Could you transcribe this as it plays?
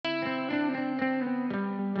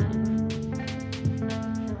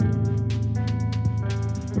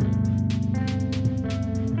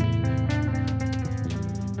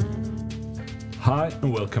Hi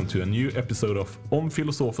and welcome to a new episode of Om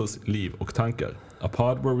filosofers liv och tankar, a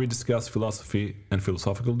pod where we discuss philosophy and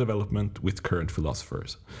philosophical development with current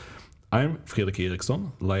philosophers. I'm Fredrik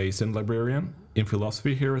Eriksson, liaison librarian in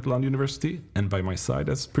philosophy here at Lund University, and by my side,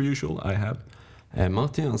 as per usual, I have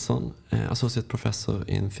Martin Jönsson, associate professor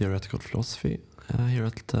in theoretical philosophy here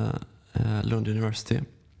at Lund University.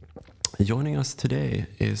 Joining us today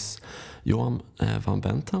is Johan van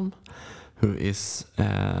Bentham, who is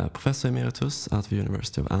Professor Emeritus at the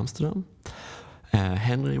University of Amsterdam,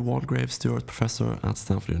 Henry Walgrave Stewart Professor at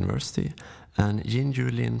Stanford University, and Yin-Yu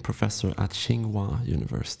Lin Professor at Tsinghua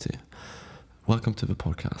University. Welcome to the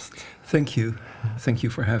podcast. Thank you. Thank you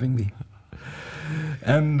for having me.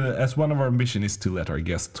 And as one of our mission is to let our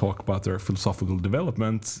guests talk about their philosophical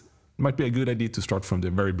development, it might be a good idea to start from the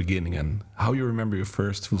very beginning and how you remember your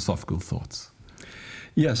first philosophical thoughts.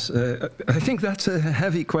 Yes, I think that's a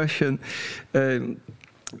heavy question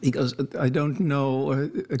because I don't know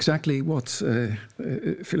exactly what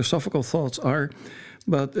philosophical thoughts are,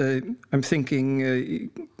 but I'm thinking,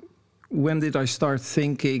 when did I start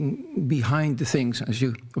thinking behind the things as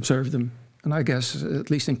you observe them? And I guess, at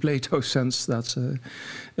least in Plato's sense, that's a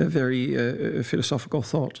very philosophical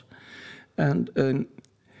thought. And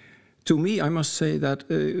to me, I must say that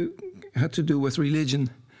had to do with religion.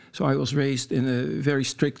 So I was raised in a very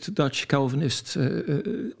strict Dutch Calvinist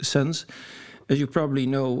sense. As you probably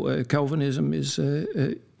know, Calvinism is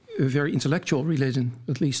a very intellectual religion,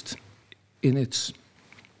 at least in its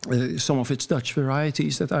some of its Dutch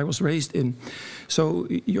varieties that I was raised in. So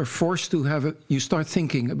you're forced to you start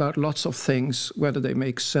thinking about lots of things, whether they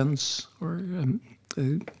make sense or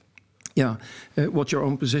what your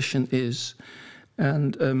own position is.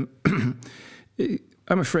 And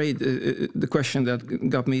I'm afraid the question that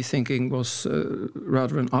got me thinking was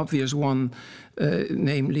rather an obvious one,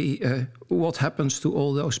 namely, what happens to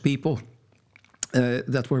all those people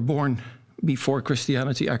that were born before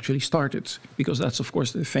Christianity actually started? Because that's, of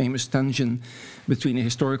course, the famous tension between a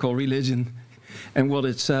historical religion and what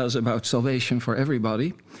it says about salvation for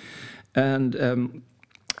everybody. And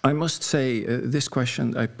I must say, this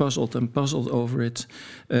question, I puzzled and puzzled over it.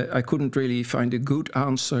 I couldn't really find a good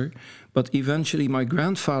answer, but eventually my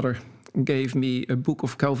grandfather gave me a book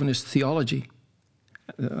of Calvinist theology.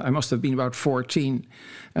 I must have been about 14,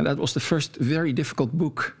 and that was the first very difficult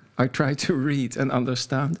book I tried to read and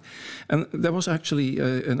understand. And there was actually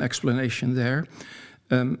an explanation there.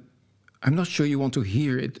 I'm not sure you want to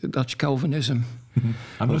hear it, Dutch Calvinism.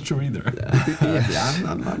 I'm not sure either.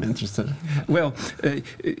 I'm interested. Well,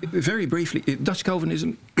 very briefly, Dutch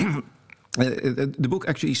Calvinism, the book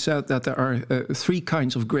actually said that there are three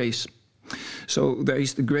kinds of grace. So there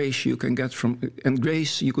is the grace you can get from, and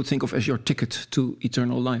grace you could think of as your ticket to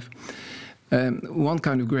eternal life. One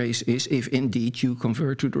kind of grace is if indeed you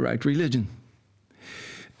convert to the right religion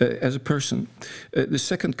as a person. The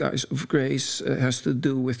second kind of grace has to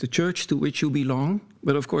do with the church to which you belong.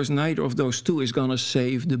 But of course, neither of those two is going to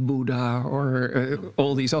save the Buddha or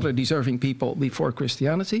all these other deserving people before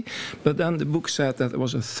Christianity. But then the book said that there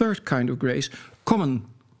was a third kind of grace, common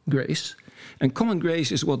grace. And common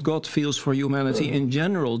grace is what God feels for humanity in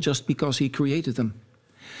general, just because he created them.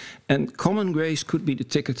 And common grace could be the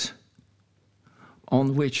ticket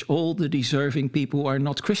on which all the deserving people who are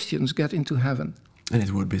not Christians get into heaven. And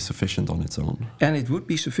it would be sufficient on its own. And it would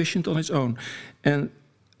be sufficient on its own. And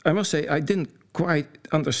I must say, I didn't quite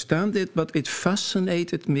understand it, but it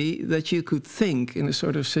fascinated me that you could think in a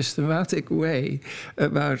sort of systematic way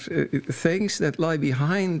about things that lie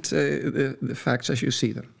behind the facts as you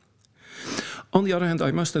see them. On the other hand,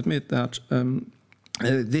 I must admit that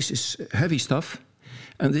this is heavy stuff.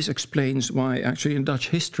 And this explains why, actually, in Dutch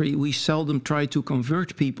history, we seldom try to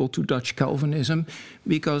convert people to Dutch Calvinism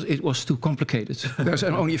because it was too complicated. There's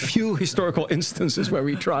only a few historical instances where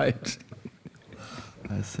we tried.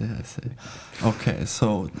 I see. Okay,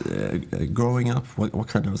 so growing up, what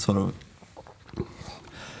kind of sort of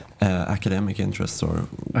academic interests or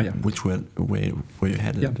which way were you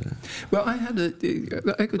headed? Yeah. Well,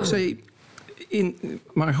 I could say, in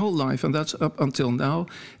my whole life, and that's up until now,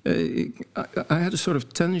 I had a sort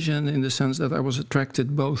of tension in the sense that I was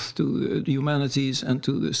attracted both to the humanities and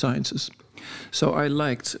to the sciences. So I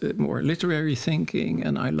liked more literary thinking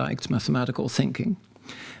and I liked mathematical thinking.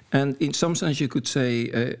 And in some sense you could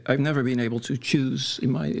say I've never been able to choose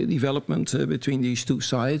in my development between these two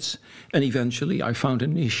sides. And eventually I found a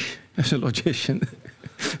niche as a logician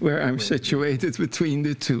where I'm situated between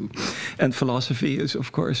the two. And philosophy is,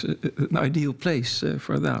 of course, an ideal place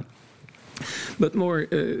for that. But more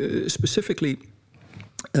specifically,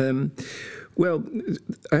 well,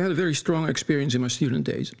 I had a very strong experience in my student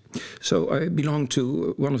days. So I belonged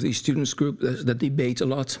to one of these students group that debate a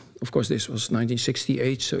lot. Of course, this was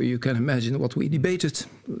 1968, so you can imagine what we debated.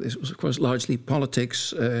 This was, of course, largely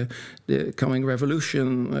politics, the coming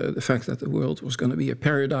revolution, the fact that the world was going to be a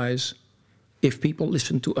paradise if people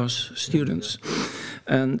listened to us students.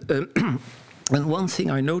 And one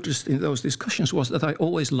thing I noticed in those discussions was that I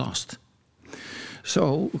always lost.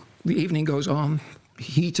 So the evening goes on,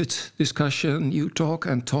 heated discussion, you talk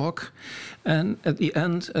and talk. And at the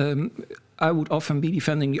end, I would often be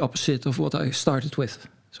defending the opposite of what I started with.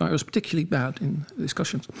 So I was particularly bad in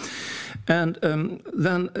discussions. And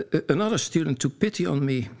then another student took pity on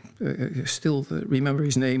me. I still remember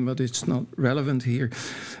his name, but it's not relevant here.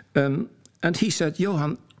 And he said,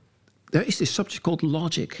 Johan, there is this subject called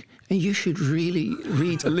logic, and you should really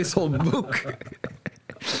read a little book.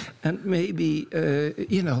 And maybe,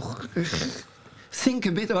 think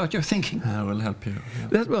a bit about your thinking. That will help you. Yeah.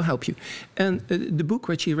 That will help you. And the book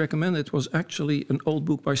which he recommended was actually an old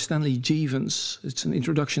book by Stanley Jevons. It's an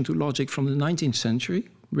introduction to logic from the 19th century,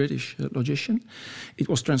 British logician. It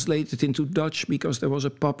was translated into Dutch because there was a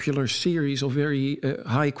popular series of very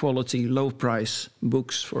high-quality, low-price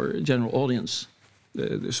books for a general audience.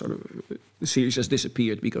 The series has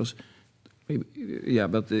disappeared because...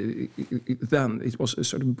 but then it was a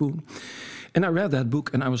sort of boom. And I read that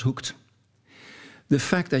book and I was hooked. The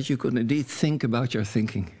fact that you could indeed think about your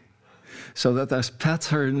thinking. So that there's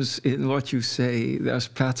patterns in what you say, there's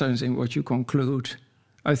patterns in what you conclude.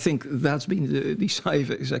 I think that's been the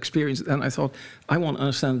decisive experience. And I thought, I want to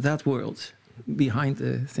understand that world behind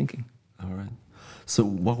the thinking. All right. So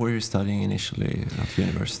what were you studying initially at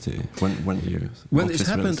university? When this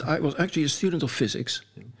happened, I was actually a student of physics.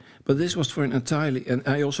 But this was for an entirely, and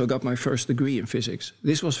I also got my first degree in physics.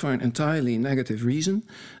 This was for an entirely negative reason.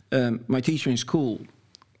 My teacher in school,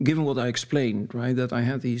 given what I explained, right, that I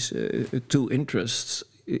had these two interests,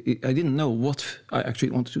 I didn't know what I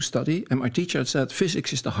actually wanted to study. And my teacher had said,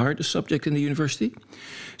 physics is the hardest subject in the university.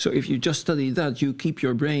 So if you just study that, you keep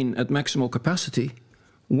your brain at maximal capacity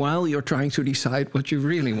while you're trying to decide what you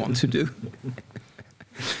really want to do.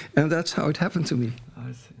 And that's how it happened to me.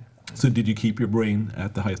 I see. So did you keep your brain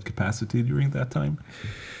at the highest capacity during that time?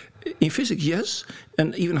 In physics, yes,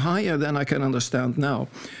 and even higher than I can understand now.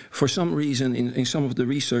 For some reason, in some of the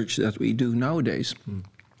research that we do nowadays,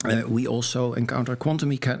 we also encounter quantum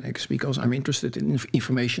mechanics because I'm interested in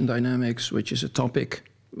information dynamics, which is a topic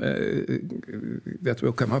that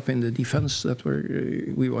will come up in the defense that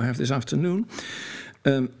we will have this afternoon.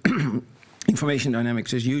 Information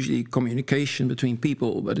dynamics is usually communication between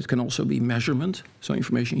people, but it can also be measurement. So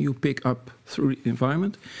information you pick up through the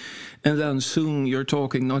environment. And then soon you're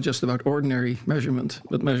talking not just about ordinary measurement,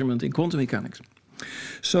 but measurement in quantum mechanics.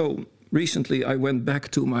 So recently I went back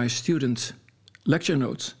to my student lecture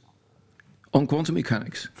notes on quantum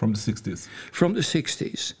mechanics. From the 60s? From the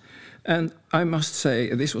 60s. And I must say,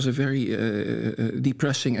 this was a very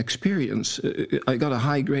depressing experience. I got a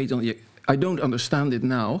high grade on the... I don't understand it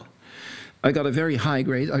now. I got a very high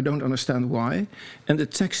grade. I don't understand why. And the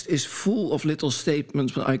text is full of little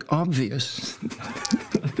statements like obvious.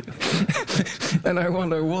 And I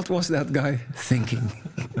wonder, what was that guy thinking?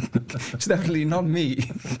 It's definitely not me.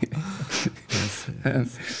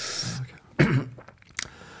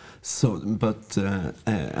 So, but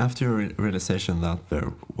after your realization that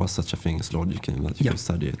there was such a thing as logic and that you could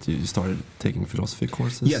study it, you started taking philosophy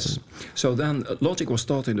courses? Yes. So then logic was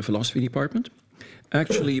taught in the philosophy department.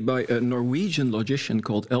 Actually, by a Norwegian logician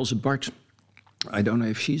called Else Barth. I don't know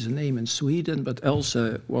if she's a name in Sweden, but Else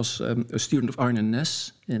was a student of Arne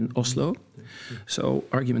Næss in Oslo. So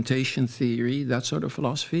argumentation theory, that sort of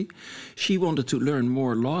philosophy. She wanted to learn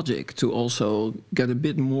more logic to also get a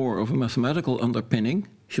bit more of a mathematical underpinning.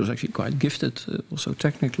 She was actually quite gifted, also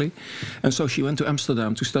technically. And so she went to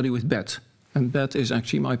Amsterdam to study with Beth. And Beth is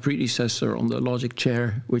actually my predecessor on the logic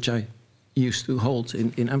chair, which I used to hold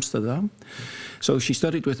in Amsterdam. So she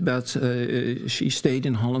studied with Beth. She stayed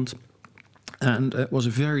in Holland and was a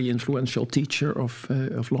very influential teacher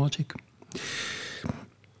of logic.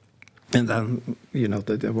 And then,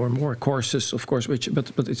 there were more courses, of course, but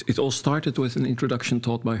it all started with an introduction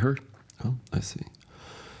taught by her. Oh, I see.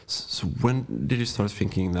 So when did you start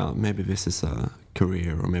thinking that maybe this is a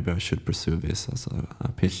career, or maybe I should pursue this as a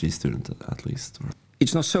PhD student at least? Or?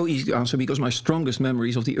 It's not so easy to answer because my strongest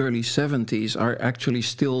memories of the early 70s are actually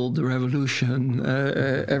still the revolution,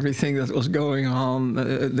 everything that was going on,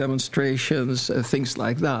 demonstrations, things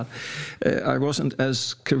like that. I wasn't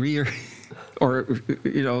as career or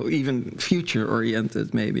even future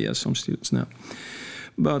oriented maybe as some students now.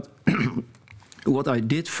 But what I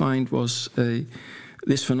did find was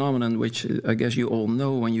this phenomenon, which I guess you all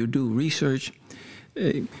know when you do research.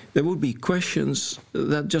 There would be questions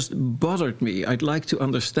that just bothered me. I'd like to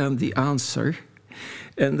understand the answer.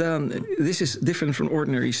 And then this is different from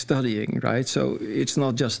ordinary studying, right? So it's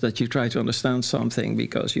not just that you try to understand something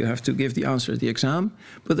because you have to give the answer at the exam,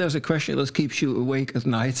 but there's a question that keeps you awake at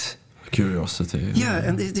night. Curiosity. Yeah,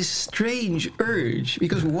 and this strange urge,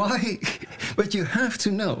 because why? But you have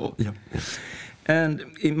to know. Yeah. And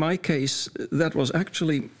in my case, that was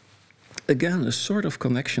actually, again, a sort of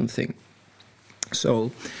connection thing.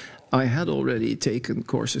 So I had already taken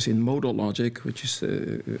courses in modal logic, which is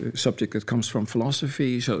a subject that comes from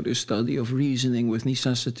philosophy, so the study of reasoning with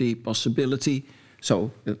necessity, possibility.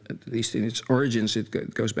 So, at least in its origins, it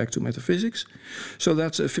goes back to metaphysics. So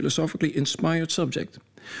that's a philosophically inspired subject.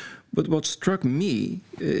 But what struck me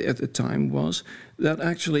at the time was that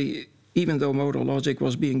actually, even though modal logic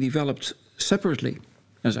was being developed separately,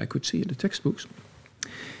 as I could see in the textbooks,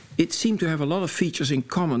 it seemed to have a lot of features in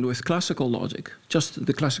common with classical logic, just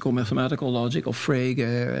the classical mathematical logic of Frege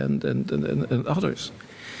and others.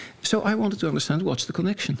 So I wanted to understand what's the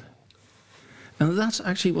connection. And that's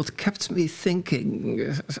actually what kept me thinking.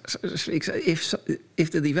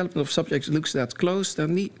 If the development of subjects looks that close,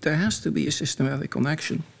 then there has to be a systematic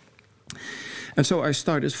connection. And so I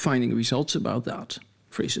started finding results about that.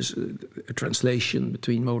 For instance, a translation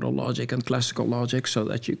between modal logic and classical logic, so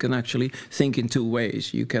that you can actually think in two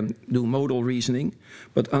ways. You can do modal reasoning,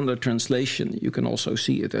 but under translation you can also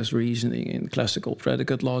see it as reasoning in classical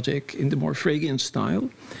predicate logic in the more Fregean style.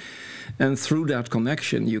 And through that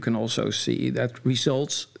connection you can also see that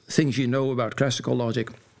results, things you know about classical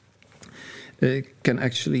logic, can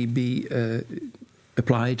actually be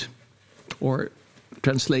applied or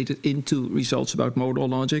translated into results about modal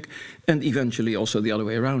logic, and eventually also the other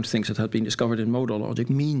way around. Things that have been discovered in modal logic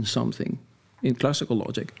mean something in classical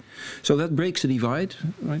logic. So that breaks a divide,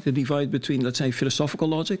 right? The divide between, let's say, philosophical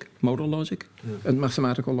logic, modal logic, and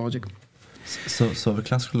mathematical logic. So the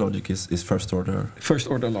classical logic is first order? First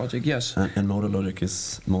order logic, yes. And modal logic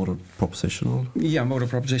is modal propositional? Yeah, modal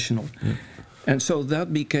propositional. Yeah. And so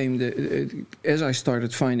that became as I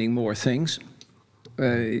started finding more things,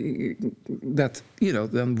 that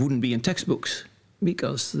then wouldn't be in textbooks,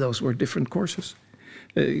 because those were different courses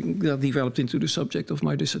that developed into the subject of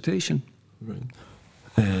my dissertation. Right.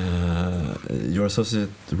 You're associated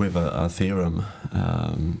with a theorem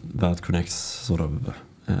that connects sort of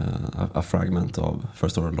a fragment of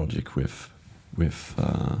first order logic with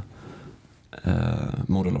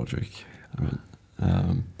modal logic. Right.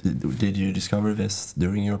 Did you discover this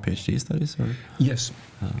during your PhD studies? Or? Yes.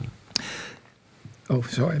 Oh,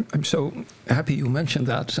 so I'm so happy you mentioned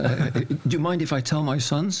that. Do you mind if I tell my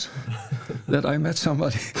sons that I met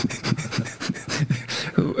somebody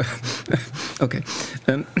who... Okay.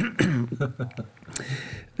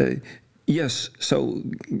 Yes, so,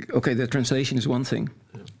 okay, the translation is one thing.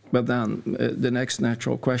 But then the next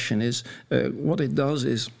natural question is, what it does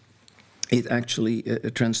is it actually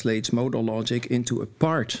translates modal logic into a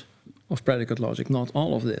part of predicate logic, not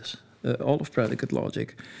all of this, all of predicate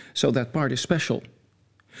logic. So that part is special.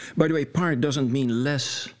 By the way, part doesn't mean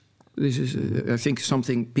less. This is, I think,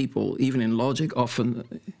 something people, even in logic, often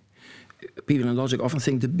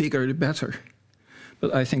think the bigger the better.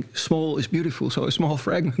 But I think small is beautiful, so a small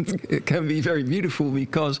fragment can be very beautiful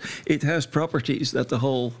because it has properties that the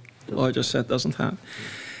whole larger set doesn't have.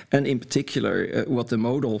 And in particular, what the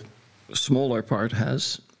modal smaller part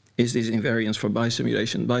has is this invariance for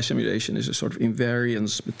bisimulation. Bisimulation is a sort of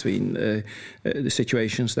invariance between the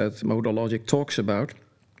situations that modal logic talks about,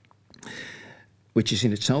 which is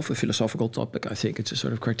in itself a philosophical topic. I think it's a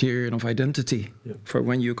sort of criterion of identity for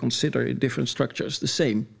when you consider different structures the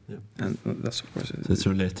same. Yeah. And that's, of course... So it's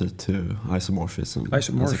related to isomorphism.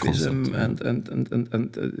 Isomorphism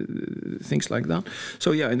and things like that.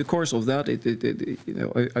 So yeah, in the course of that,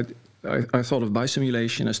 I thought of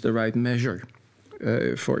bisimulation as the right measure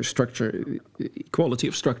for structure, equality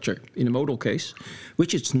of structure in a modal case,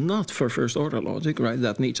 which it's not for first order logic, right?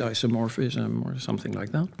 That needs isomorphism or something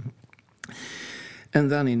like that. And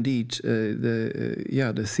then indeed,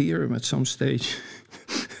 the theorem at some stage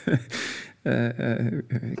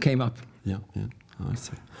came up. Yeah, I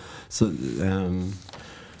see.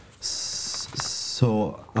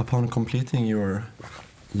 So upon completing your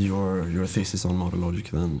thesis on modal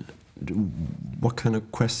logic, then what kind of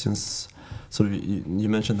questions? So you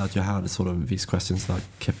mentioned that you had sort of these questions that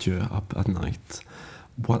kept you up at night.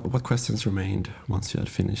 What questions remained once you had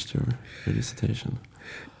finished your dissertation?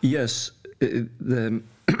 Yes.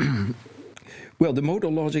 Well, the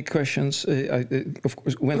modal logic questions, of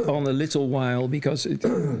course, went on a little while because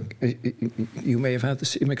you may have had the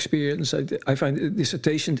same experience. I find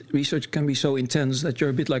dissertation research can be so intense that you're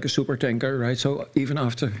a bit like a supertanker, right? So even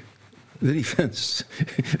after the defense,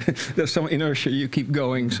 there's some inertia, you keep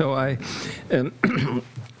going. So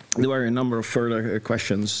there were a number of further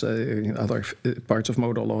questions in other parts of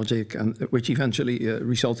modal logic, and which eventually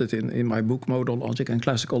resulted in my book, Modal Logic and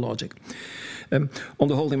Classical Logic. On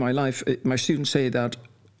the whole, in my life, my students say that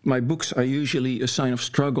my books are usually a sign of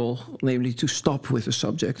struggle, namely to stop with the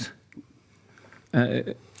subject.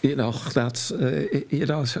 That's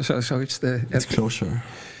so it's the it's closure.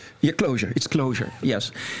 Yeah, closure. It's closure,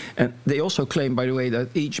 yes. And they also claim, by the way, that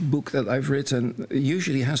each book that I've written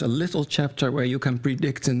usually has a little chapter where you can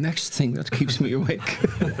predict the next thing that keeps me awake.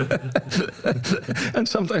 And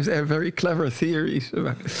sometimes they have very clever theories.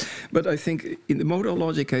 But I think in the modal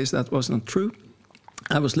logic case, that was not true.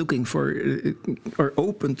 I was looking for, or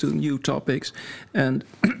open to new topics. And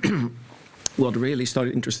what really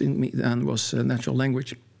started interesting me then was natural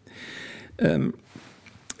language.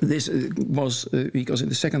 This was because in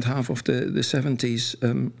the second half of the 70s,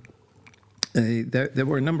 there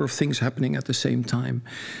were a number of things happening at the same time.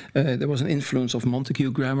 There was an influence of Montague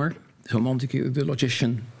grammar. So Montague, the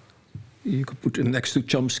logician, you could put it next to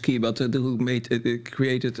Chomsky, but who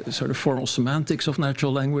created a sort of formal semantics of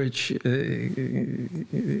natural language,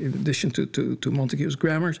 in addition to Montague's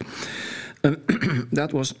grammars.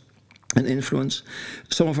 That was an influence.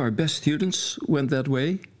 Some of our best students went that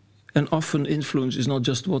way. And often influence is not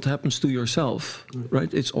just what happens to yourself,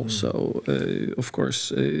 right? It's also, of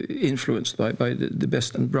course, influenced by the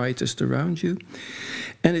best and brightest around you.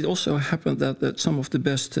 And it also happened that some of the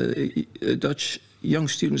best Dutch young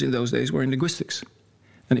students in those days were in linguistics.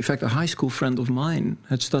 And in fact, a high school friend of mine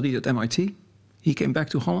had studied at MIT. He came back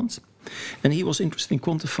to Holland. And he was interested in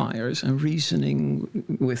quantifiers and reasoning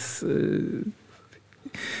with...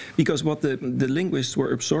 because what the linguists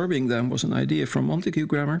were absorbing then was an idea from Montague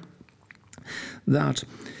grammar that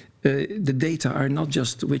the data are not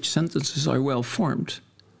just which sentences are well formed,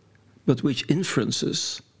 but which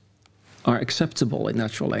inferences are acceptable in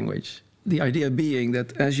natural language. The idea being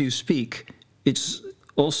that as you speak, it's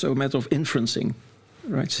also a matter of inferencing,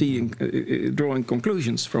 right? Seeing, drawing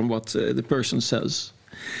conclusions from what the person says.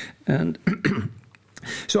 And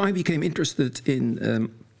so I became interested in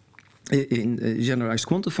generalized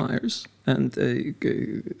quantifiers, and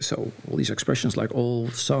so all these expressions like all,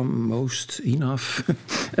 some, most, enough,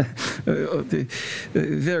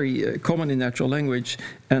 very common in natural language,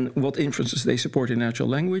 and what inferences they support in natural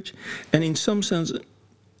language, and in some sense,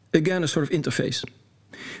 again, a sort of interface.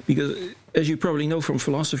 Because, as you probably know from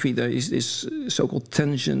philosophy, there is this so-called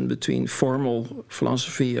tension between formal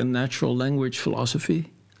philosophy and natural language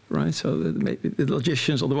philosophy. Right, so the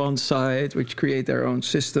logicians on the one side, which create their own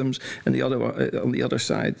systems, and the other on the other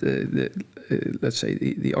side, let's say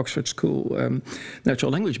the Oxford School,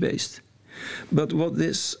 natural language based. But what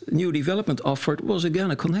this new development offered was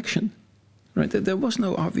again a connection, right? There was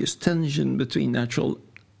no obvious tension between natural.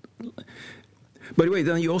 By the way,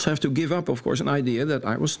 then you also have to give up, of course, an idea that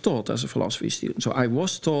I was taught as a philosophy student. So I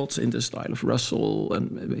was taught in the style of Russell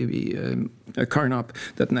and maybe Carnap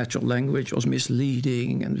that natural language was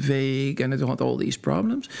misleading and vague and it had all these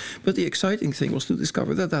problems. But the exciting thing was to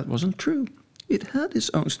discover that that wasn't true. It had its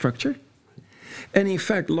own structure. And in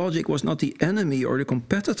fact, logic was not the enemy or the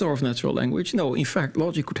competitor of natural language. No, in fact,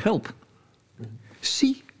 logic could help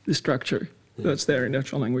see the structure that's there in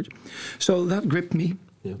natural language. So that gripped me.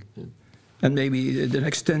 Yeah. And maybe the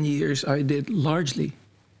next 10 years I did largely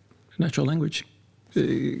natural language,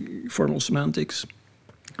 formal semantics,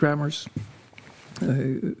 grammars,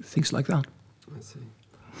 things like that. I see.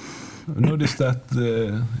 I noticed that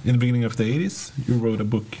in the beginning of the 80s, you wrote a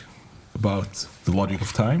book about the logic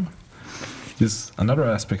of time. There's another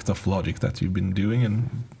aspect of logic that you've been doing, and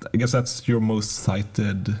I guess that's your most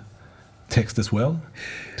cited text as well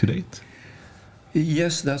to date.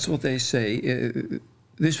 Yes, that's what they say.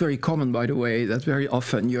 This is very common, by the way, that very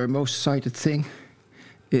often your most cited thing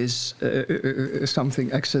is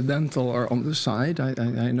something accidental or on the side.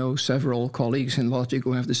 I know several colleagues in logic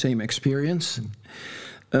who have the same experience.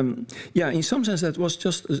 Yeah, in some sense that was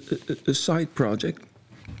just a side project.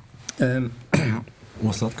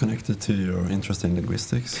 Was that connected to your interest in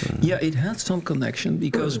linguistics? Or? Yeah, it had some connection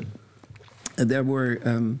because there were...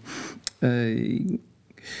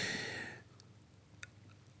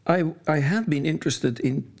 I had been interested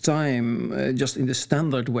in time just in the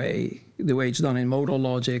standard way, the way it's done in modal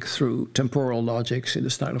logic through temporal logics in the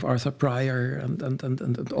style of Arthur Pryor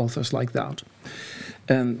and authors like that.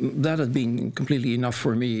 And that had been completely enough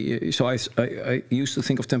for me. So I used to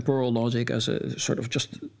think of temporal logic as a sort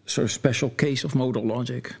of special case of modal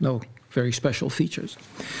logic. No very special features.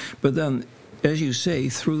 But then, as you say,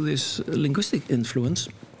 through this linguistic influence,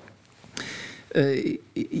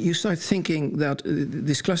 you start thinking that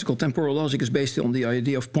this classical temporal logic is based on the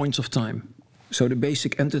idea of points of time. So the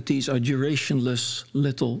basic entities are durationless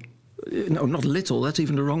little, no, not little, that's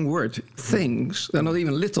even the wrong word, things. They're not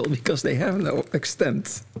even little because they have no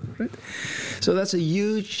extent. Right? So that's a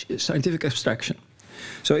huge scientific abstraction.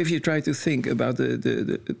 So if you try to think about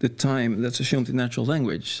the time that's assumed in natural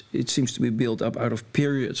language, it seems to be built up out of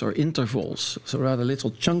periods or intervals, so rather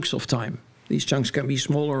little chunks of time. These chunks can be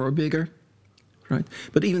smaller or bigger. Right?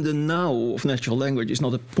 But even the now of natural language is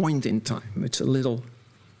not a point in time. It's a little...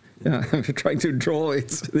 Yeah, I'm trying to draw it.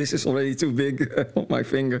 This is already too big on my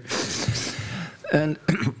finger. And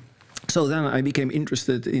so then I became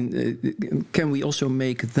interested in... can we also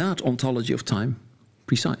make that ontology of time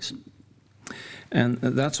precise? And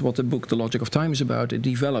that's what the book The Logic of Time is about. It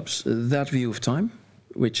develops that view of time,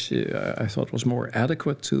 which I thought was more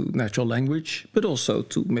adequate to natural language, but also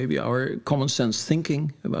to maybe our common sense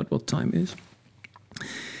thinking about what time is.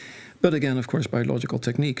 But again, of course, biological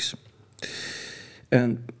techniques.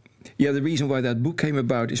 And yeah, the reason why that book came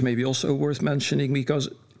about is maybe also worth mentioning, because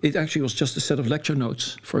it actually was just a set of lecture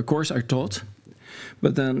notes for a course I taught.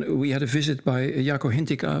 But then we had a visit by Jaakko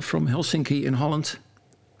Hintikka from Helsinki in Holland.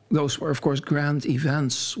 Those were, of course, grand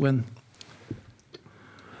events when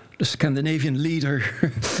the Scandinavian leader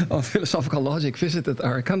of philosophical logic visited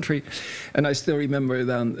our country. And I still remember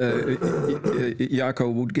then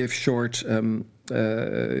Jaakko would give short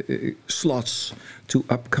slots to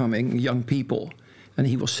upcoming young people. And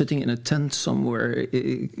he was sitting in a tent somewhere.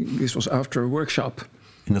 This was after a workshop.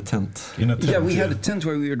 In a tent? Yeah, we had a tent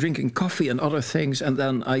where we were drinking coffee and other things. And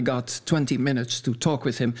then I got 20 minutes to talk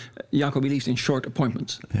with him. Jaakko believed in short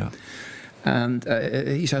appointments. Yeah. And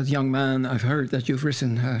he said, "Young man, I've heard that you've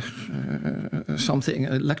written something,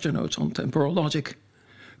 lecture notes on temporal logic.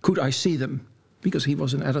 Could I see them?" Because he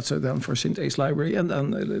was an editor then for St. A's Library. And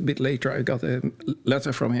then a bit later I got a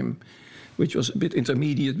letter from him, which was a bit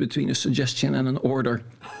intermediate between a suggestion and an order.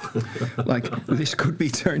 Like, this could be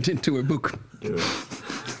turned into a book.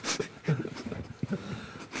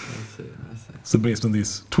 So based on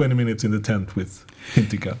these 20 minutes in the tent with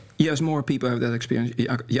Hintikka. Yes, more people have that experience.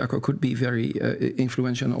 Jaakko could be very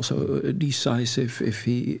influential and also decisive if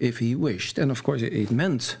he wished. And of course it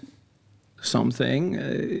meant something,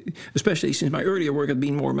 especially since my earlier work had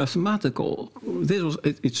been more mathematical.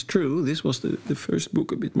 It's true, this was the first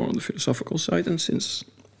book a bit more on the philosophical side, and since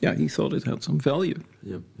he thought it had some value.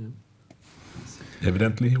 Yep.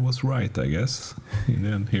 Evidently he was right, I guess, in the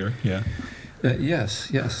end here, yeah. Yes.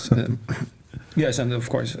 Yes, and of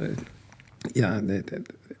course,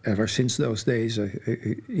 ever since those days,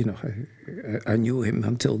 I knew him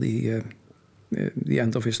until the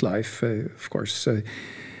end of his life. Of course,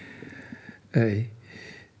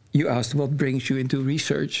 you asked what brings you into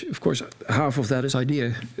research. Of course, half of that is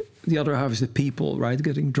idea. The other half is the people, right?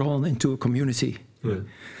 Getting drawn into a community. Yeah.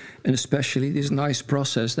 And especially this nice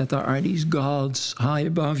process that there are these gods high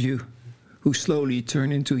above you who slowly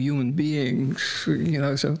turn into human beings,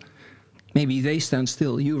 so maybe they stand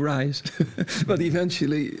still, you rise. But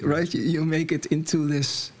eventually, right, you make it into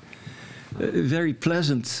this very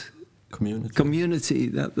pleasant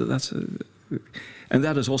community. And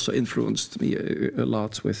that has also influenced me a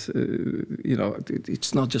lot with,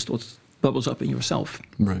 it's not just what bubbles up in yourself.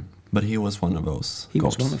 Right. But he was one of those. He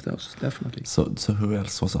was one of those, definitely. So who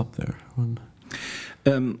else was up there?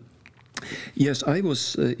 Yes, I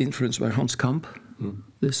was influenced by Hans Kamp,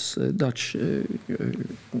 this Dutch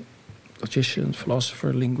logician,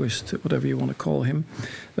 philosopher, linguist, whatever you want to call him.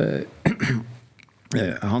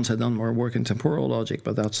 Hans had done more work in temporal logic,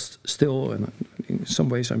 but that's still, and in some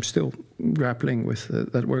ways I'm still grappling with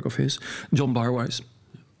that work of his. John Barwise.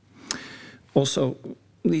 Also,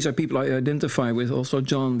 these are people I identify with, also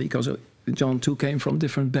John, because John too came from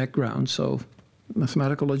different backgrounds, so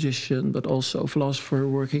mathematical logician, but also philosopher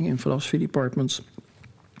working in philosophy departments.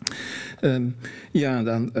 Then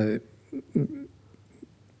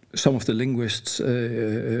some of the linguists,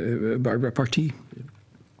 Barbara Party,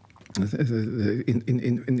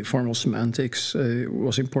 in the formal semantics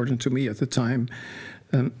was important to me at the time.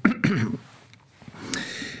 And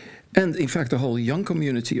in fact, the whole young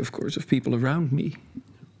community, of course, of people around me,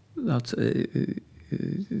 that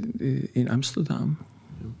in Amsterdam.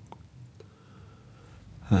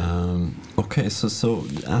 Okay, so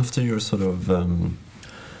after your sort of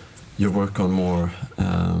your work on more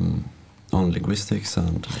on linguistics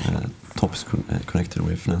and topics connected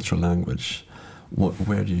with natural language,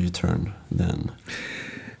 where do you turn then?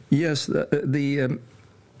 Yes,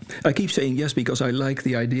 I keep saying yes because I like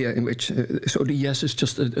the idea in which, so the yes is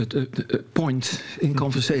just a point in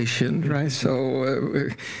conversation, right? So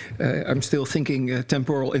I'm still thinking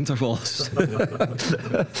temporal intervals.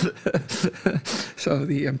 So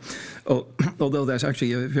although that's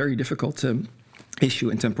actually a very difficult issue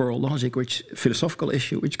in temporal logic, philosophical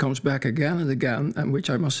issue, which comes back again and again, and which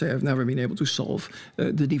I must say I've never been able to solve,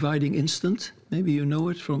 the dividing instant. Maybe you know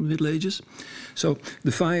it from the Middle Ages. So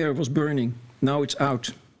the fire was burning, now it's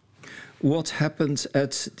out. What happened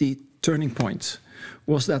at the turning point?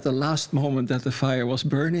 Was that the last moment that the fire was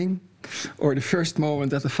burning, or the first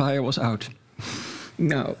moment that the fire was out?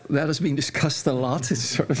 Now, that has been discussed a lot. It's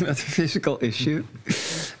sort of a metaphysical issue.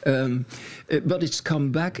 But it's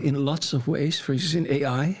come back in lots of ways, for instance, in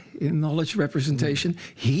AI, in knowledge representation.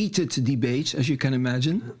 Heated debates, as you can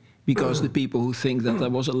imagine, because the people who think that there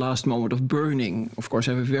was a last moment of burning, of course,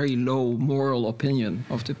 have a very low moral opinion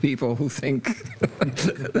of the people who think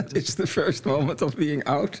that it's the first moment of being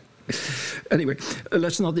out. Anyway,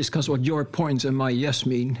 let's not discuss what your points and my yes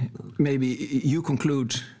mean. Maybe you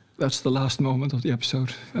conclude that's the last moment of the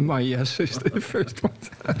episode, and my yes is the first one.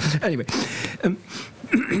 Anyway,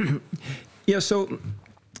 yeah, so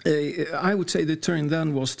I would say the turn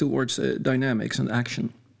then was towards dynamics and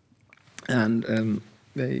action. And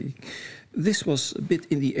this was a bit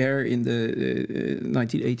in the air in the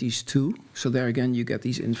 1980s too. So there again, you get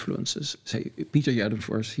these influences. Say Peter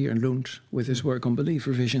Jademfors here in Lund with his work on belief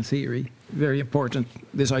revision theory. Very important,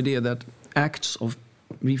 this idea that acts of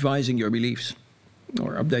revising your beliefs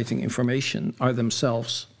or updating information are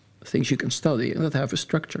themselves things you can study and that have a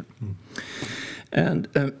structure. And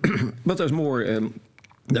but there's more.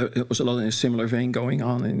 There was a lot in a similar vein going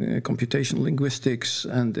on in computational linguistics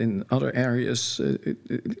and in other areas.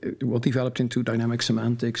 It developed into dynamic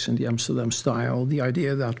semantics and the Amsterdam style, the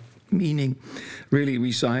idea that meaning really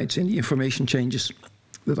resides in the information changes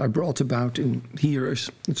that are brought about in hearers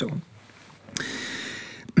and so on.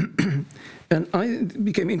 And I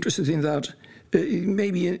became interested in that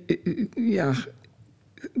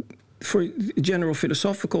for a general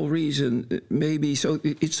philosophical reason, maybe. So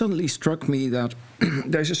it suddenly struck me that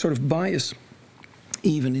there's a sort of bias,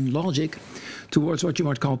 even in logic, towards what you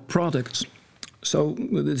might call products. So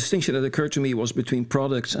the distinction that occurred to me was between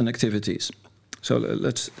products and activities. So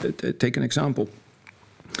let's take an example.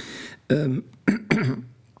 A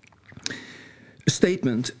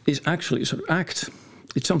statement is actually a sort of act.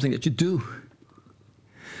 It's something that you do.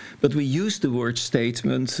 But we use the word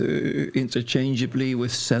statement interchangeably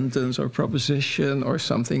with sentence or proposition or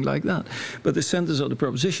something like that. But the sentence or the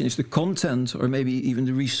proposition is the content or maybe even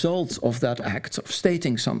the result of that act of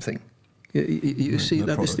stating something. You see that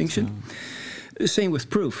product, distinction? Yeah. Same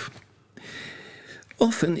with proof.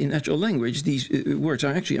 Often in natural language, these words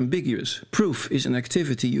are actually ambiguous. Proof is an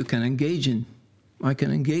activity you can engage in. I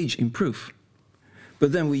can engage in proof.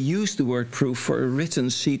 But then we use the word proof for a written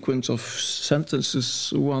sequence of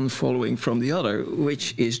sentences, one following from the other,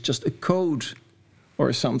 which is just a code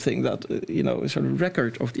or something that, a sort of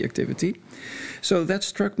record of the activity. So that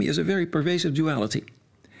struck me as a very pervasive duality.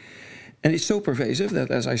 And it's so pervasive that,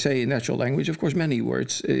 as I say in natural language, of course, many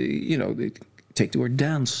words, take the word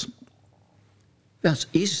dance. That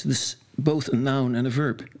is this, both a noun and a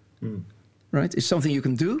verb, right? It's something you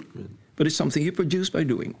can do, but it's something you produce by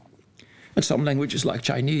doing. And some languages like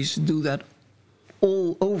Chinese do that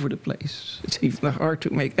all over the place. It's even hard to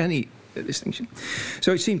make any distinction.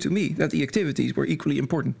 So it seemed to me that the activities were equally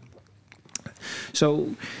important.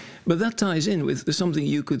 So, but that ties in with something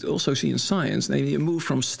you could also see in science, namely a move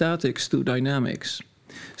from statics to dynamics.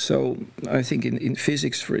 So I think in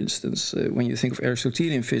physics, for instance, when you think of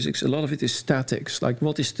Aristotelian physics, a lot of it is statics, like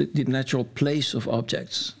what is the natural place of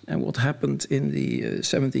objects. And what happened in the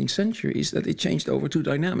 17th century is that it changed over to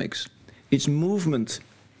dynamics. It's movement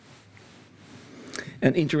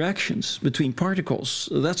and interactions between particles.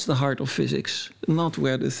 That's the heart of physics, not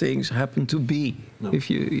where the things happen to be, if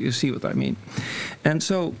you see what I mean. And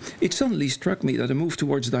so it suddenly struck me that a move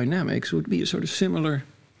towards dynamics would be a sort of similar...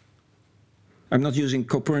 I'm not using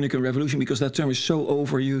Copernican revolution because that term is so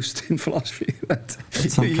overused in philosophy. That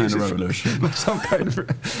some kind of revolution. Some kind of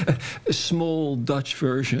a small Dutch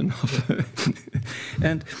version of...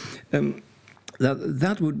 and...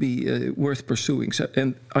 That would be worth pursuing. So,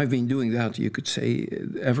 and I've been doing that, you could say,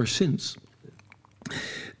 ever since.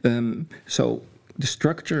 So the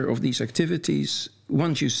structure of these activities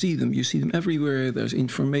once you see them everywhere. There's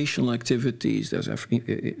informational activities, there's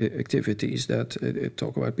activities that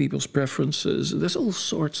talk about people's preferences. There's all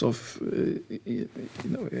sorts of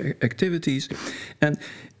activities. And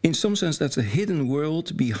in some sense, that's a hidden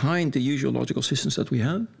world behind the usual logical systems that we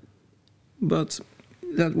have. But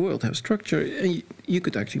that world has structure, and you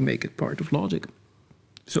could actually make it part of logic.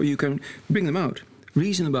 So you can bring them out,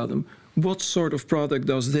 reason about them. What sort of product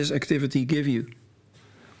does this activity give you?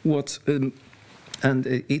 And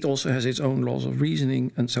it also has its own laws of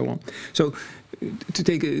reasoning and so on. So to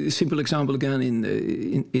take a simple example again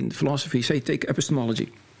in philosophy, say take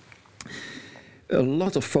epistemology. A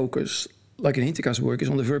lot of focus, like in Hinteka's work, is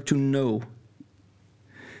on the verb to know.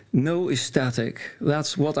 Know is static.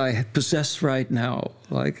 That's what I possess right now.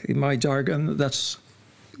 Like in my jargon, that's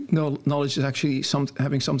knowledge is actually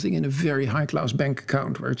having something in a very high-class bank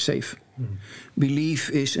account where it's safe. Mm. Belief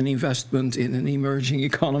is an investment in an emerging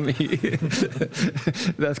economy.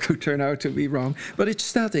 That could turn out to be wrong. But it's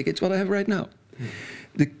static. It's what I have right now. Mm.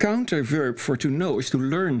 The counter verb for to know is to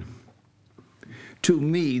learn. To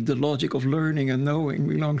me, the logic of learning and knowing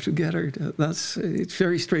belong together. It's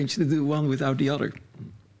very strange to do one without the other.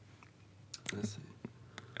 I see.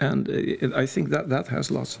 And I think that has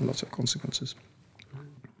lots and lots of consequences.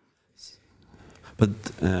 But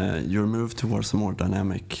your move towards a more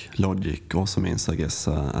dynamic logic also means, I guess,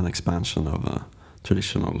 an expansion of a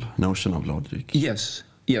traditional notion of logic. Yes,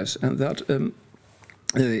 and that,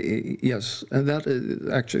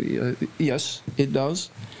 yes, it does,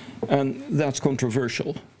 and that's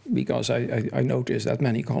controversial because I notice that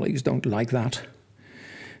many colleagues don't like that.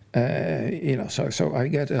 So I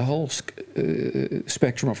get a whole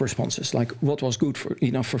spectrum of responses, like what was good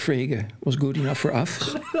enough for Frege was good enough for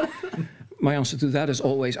us. My answer to that is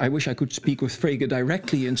always, I wish I could speak with Frege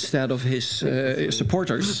directly instead of his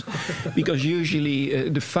supporters, because usually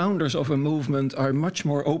the founders of a movement are much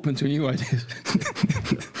more open to new ideas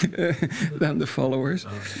than the followers.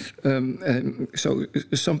 So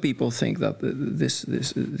some people think that this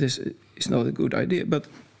is not a good idea, but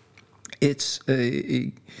it's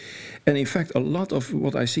and in fact, a lot of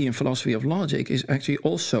what I see in philosophy of logic is actually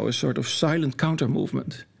also a sort of silent counter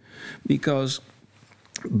movement, because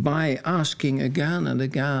by asking again and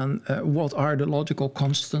again what are the logical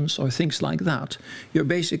constants or things like that, you're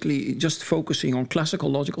basically just focusing on classical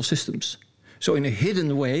logical systems. So in a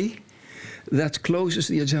hidden way, that closes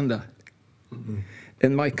the agenda. Mm-hmm.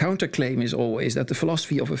 And my counterclaim is always that the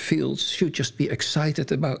philosophy of a field should just be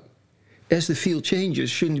excited about, as the field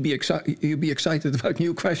changes, shouldn't you be excited about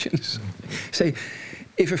new questions? Mm-hmm. Say,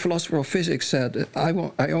 if a philosopher of physics said,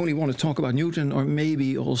 I only want to talk about Newton or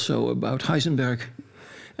maybe also about Heisenberg,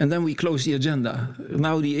 and then we close the agenda.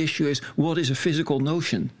 Now the issue is, what is a physical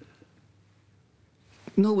notion?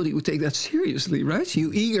 Nobody would take that seriously, right?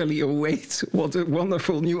 You eagerly await what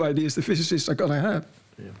wonderful new ideas the physicists are going to have.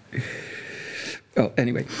 Yeah. Well,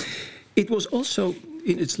 anyway, it was also,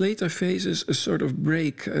 in its later phases, a sort of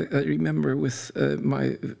break, I remember, with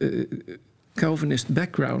my Calvinist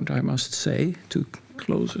background, I must say, to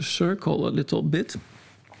close a circle a little bit.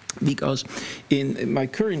 Because in my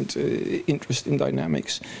current interest in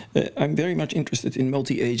dynamics, I'm very much interested in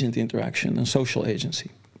multi-agent interaction and social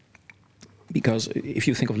agency. Because if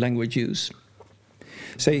you think of language use,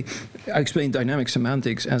 say, I explain dynamic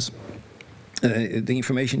semantics as the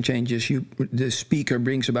information changes the speaker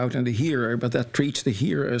brings about in the hearer, but that treats the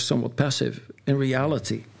hearer as somewhat passive. In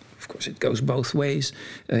reality, of course, it goes both ways.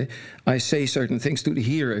 I say certain things to the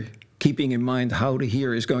hearer, keeping in mind how the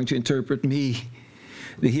hearer is going to interpret me.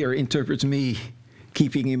 The hearer interprets me,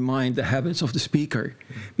 keeping in mind the habits of the speaker.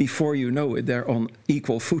 Before you know it, they're on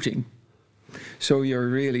equal footing. So you're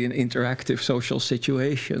really in interactive social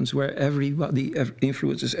situations where everybody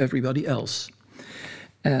influences everybody else.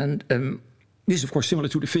 And this is, of course, similar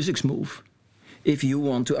to the physics move. If you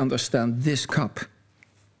want to understand this cup,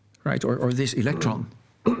 right, or this electron,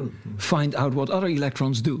 find out what other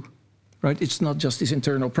electrons do, right? It's not just its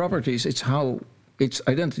internal properties, it's how its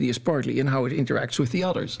identity is partly in how it interacts with the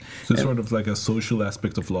others. So it's sort of like a social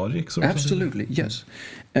aspect of logic? Absolutely, yes.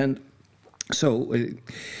 And so,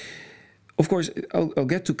 of course, I'll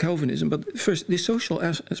get to Calvinism, but first, the social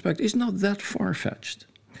aspect is not that far-fetched.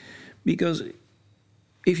 Because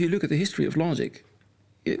if you look at the history of logic,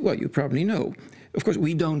 well, you probably know. Of course,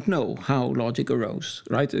 we don't know how logic arose,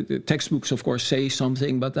 right? The textbooks, of course, say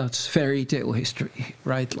something, but that's fairy tale history,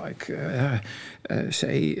 right? Like,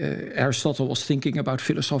 Aristotle was thinking about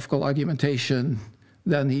philosophical argumentation,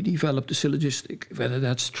 then he developed the syllogistic. Whether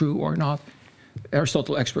that's true or not,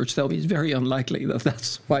 Aristotle experts tell me it's very unlikely that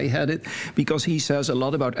that's why he had it, because he says a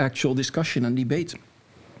lot about actual discussion and debate.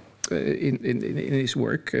 in his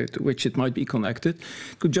work to which it might be connected.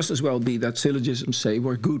 It could just as well be that syllogisms, say,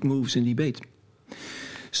 were good moves in debate.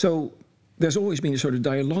 So there's always been a sort of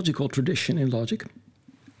dialogical tradition in logic,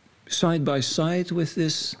 side by side with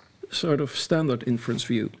this sort of standard inference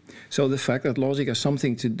view. So the fact that logic has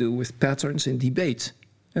something to do with patterns in debate.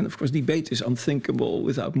 And of course, debate is unthinkable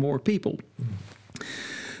without more people.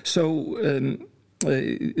 So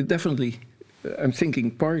definitely, I'm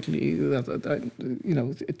thinking partly that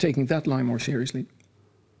taking that line more seriously.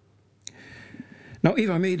 Now, if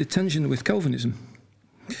I made a tangent with Calvinism,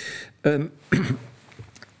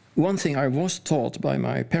 one thing I was taught by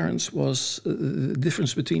my parents was the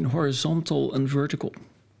difference between horizontal and vertical.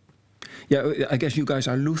 Yeah, I guess you guys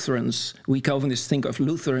are Lutherans. We Calvinists think of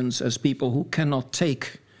Lutherans as people who cannot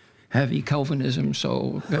take heavy Calvinism,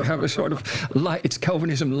 so they have a sort of light. It's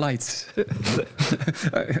Calvinism light.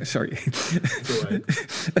 Sorry. Right.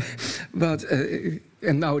 But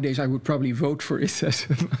and nowadays I would probably vote for it as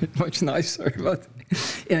much nicer. But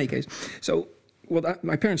in any case, so what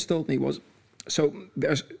my parents told me was, so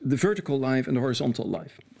there's the vertical life and the horizontal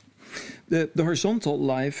life. The horizontal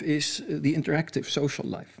life is the interactive social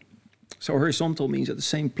life. So horizontal means at the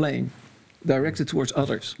same plane, directed towards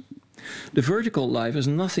others. The vertical life has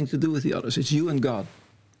nothing to do with the others. It's you and God.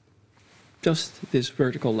 Just this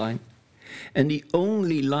vertical line. And the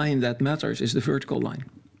only line that matters is the vertical line.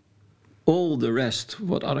 All the rest,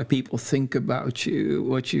 what other people think about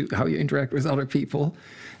you, how you interact with other people,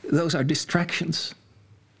 those are distractions.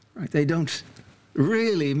 Right? They don't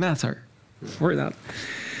really matter for that.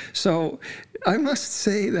 So I must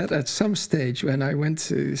say that at some stage when I went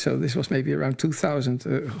to, so this was maybe around 2000,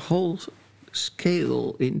 a whole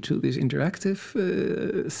scale into this interactive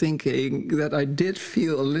thinking, that I did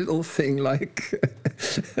feel a little thing like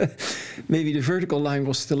maybe the vertical line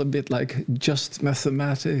was still a bit like just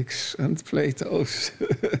mathematics and Plato's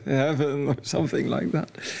heaven or something like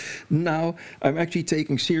that. Now I'm actually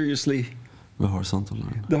taking seriously the horizontal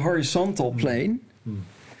line, the horizontal plane.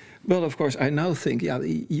 But of course, I now think, yeah,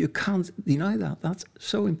 you can't deny that. That's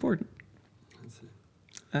so important.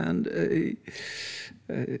 And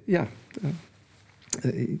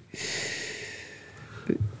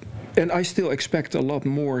and I still expect a lot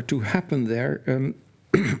more to happen there in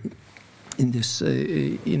this,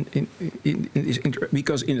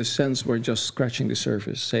 because in a sense we're just scratching the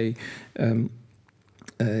surface. Say, there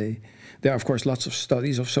are of course lots of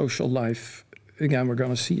studies of social life. Again, we're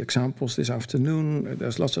going to see examples this afternoon.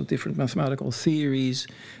 There's lots of different mathematical theories.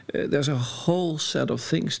 There's a whole set of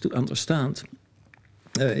things to understand,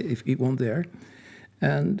 if you want there.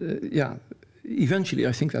 And eventually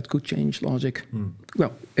I think that could change logic.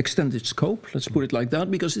 Well, extend its scope, let's put it like that,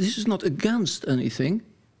 because this is not against anything,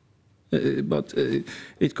 but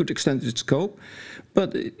it could extend its scope.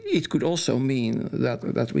 But it could also mean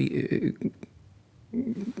that we...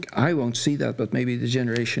 I won't see that, but maybe the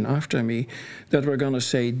generation after me, that we're going to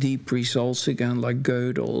say deep results again, like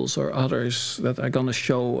Gödel's or others, that are going to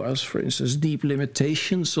show us, for instance, deep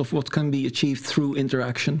limitations of what can be achieved through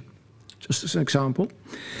interaction, just as an example.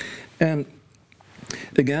 And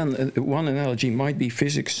again, one analogy might be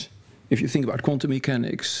physics. If you think about quantum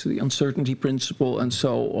mechanics, the uncertainty principle and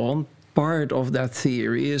so on, part of that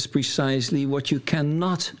theory is precisely what you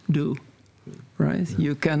cannot do. Right? Yeah.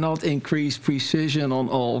 You cannot increase precision on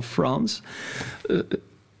all fronts.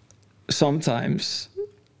 Sometimes,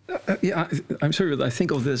 I'm sorry, but I think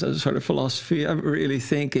of this as a sort of philosophy. I'm really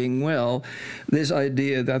thinking, well, this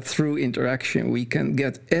idea that through interaction we can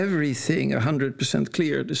get everything 100%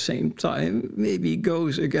 clear at the same time maybe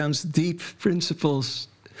goes against deep principles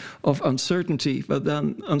of uncertainty, but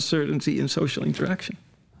then uncertainty in social interaction.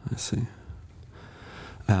 I see.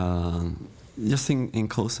 Just in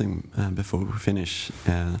closing, before we finish,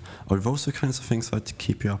 are those the kinds of things that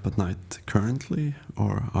keep you up at night currently,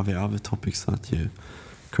 or are there other topics that you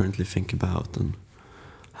currently think about and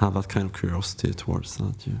have that kind of curiosity towards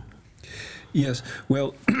that? Yes,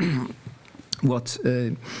 well, what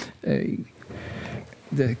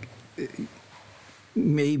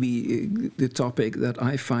maybe the topic that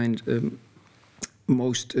I find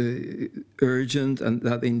most urgent, and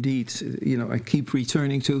that indeed, I keep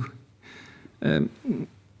returning to. I'm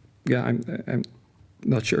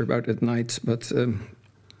not sure about at night, but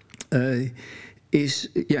it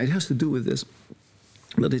has to do with this,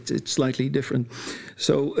 but it's slightly different.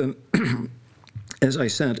 So, as I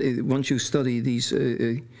said, once you study these,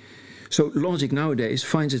 so logic nowadays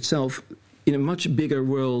finds itself in a much bigger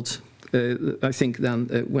world, I think, than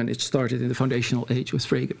when it started in the foundational age with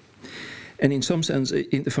Frege. And in some sense,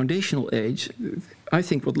 in the foundational age, I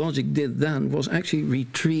think what logic did then was actually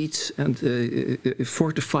retreat and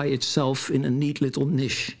fortify itself in a neat little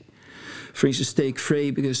niche. For instance, take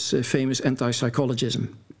Frege's famous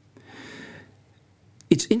anti-psychologism.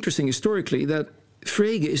 It's interesting historically that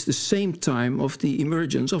Frege is the same time of the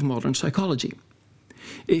emergence of modern psychology.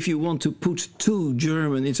 If you want to put two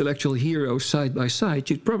German intellectual heroes side by side,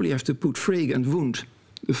 you'd probably have to put Frege and Wundt,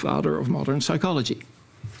 the father of modern psychology.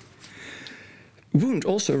 Wundt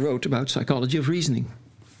also wrote about psychology of reasoning.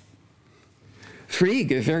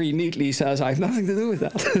 Frege very neatly says, I have nothing to do with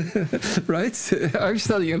that, right? I'm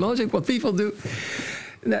studying logic, what people do.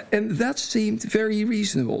 And that seemed very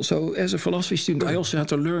reasonable. So as a philosophy student, I also had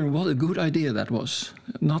to learn what a good idea that was.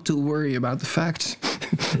 Not to worry about the facts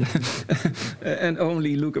and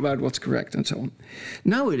only look about what's correct and so on.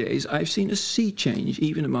 Nowadays, I've seen a sea change,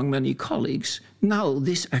 even among many colleagues. Now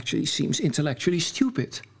this actually seems intellectually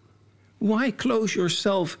stupid. Why close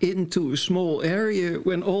yourself into a small area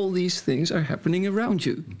when all these things are happening around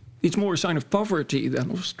you? It's more a sign of poverty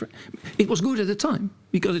than of strength. It was good at the time,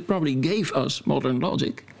 because it probably gave us modern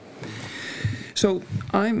logic. So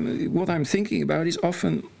what I'm thinking about is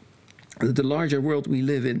often the larger world we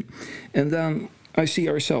live in. And then I see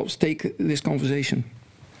ourselves, take this conversation,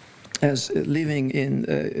 as living in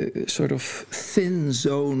a sort of thin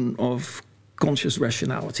zone of conscious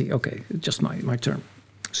rationality. Okay, just my term.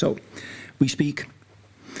 So we speak.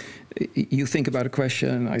 You think about a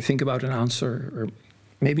question, I think about an answer, or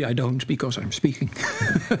maybe I don't because I'm speaking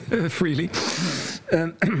freely.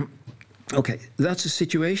 Okay, that's a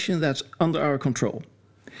situation that's under our control.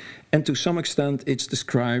 And to some extent, it's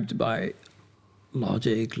described by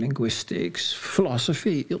logic, linguistics,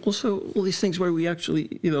 philosophy, also all these things where we actually,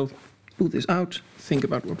 put this out, think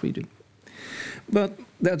about what we do. But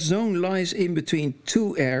that zone lies in between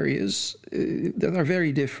two areas that are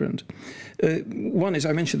very different. One is,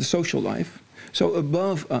 I mentioned, the social life. So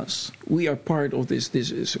above us, we are part of this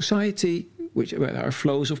society, where there are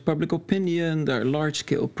flows of public opinion, there are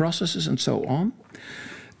large-scale processes, and so on.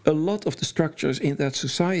 A lot of the structures in that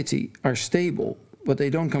society are stable, but they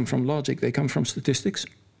don't come from logic, they come from statistics.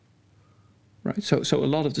 Right? So a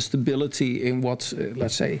lot of the stability in what,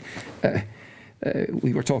 let's say,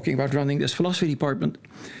 we were talking about running this philosophy department.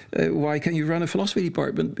 Why can you run a philosophy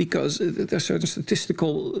department? Because there's certain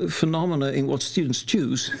statistical phenomena in what students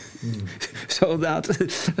choose. So that,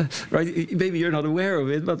 right, maybe you're not aware of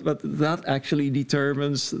it, but that actually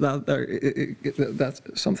determines that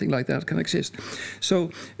something like that can exist. So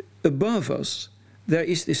above us, there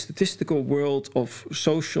is this statistical world of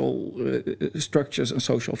social structures and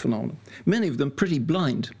social phenomena. Many of them pretty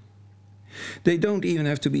blind. They don't even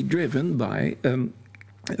have to be driven by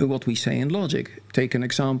what we say in logic. Take an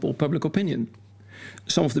example, public opinion.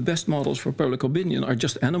 Some of the best models for public opinion are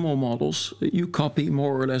just animal models. You copy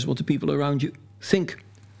more or less what the people around you think,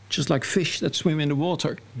 just like fish that swim in the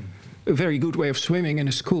water. A very good way of swimming in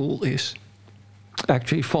a school is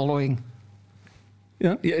actually following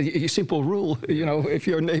a simple rule. If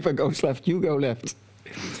your neighbor goes left, you go left.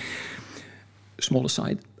 Small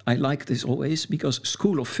aside. I like this always because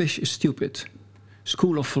school of fish is stupid.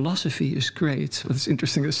 School of philosophy is great. But it's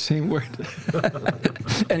interesting, the same word.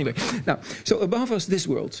 Anyway, now, so above us, this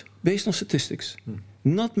world, based on statistics,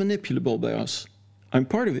 not manipulable by us. I'm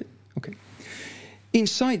part of it. Okay.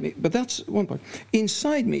 Inside me, but that's one part.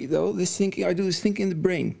 Inside me, though, I do this thinking in the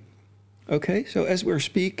brain. Okay, so as we're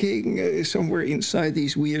speaking, somewhere inside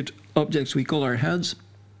these weird objects we call our heads,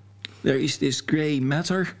 there is this gray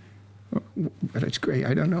matter. Whether it's gray,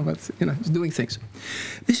 I don't know, but it's doing things.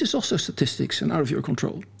 This is also statistics and out of your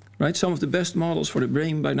control, right? Some of the best models for the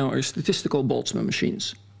brain by now are statistical Boltzmann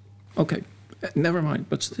machines. Okay, never mind,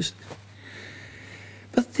 but statistics.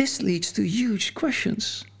 But this leads to huge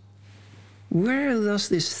questions. Where does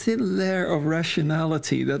this thin layer of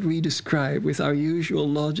rationality that we describe with our usual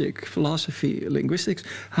logic, philosophy, linguistics,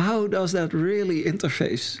 how does that really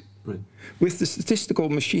interface with the statistical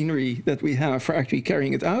machinery that we have for actually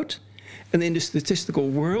carrying it out? And in the statistical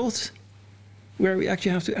world, where we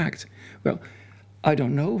actually have to act? Well, I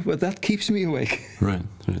don't know, but that keeps me awake. Right.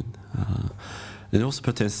 It also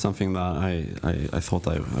pertains to something that I thought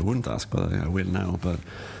I wouldn't ask, but I will now. But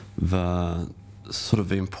the sort of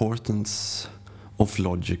the importance of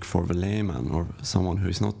logic for the layman or someone who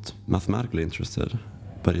is not mathematically interested,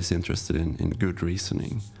 but is interested in good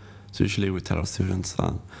reasoning. So usually we tell our students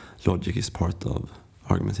that logic is part of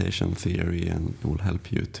argumentation theory and it will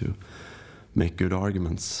help you to make good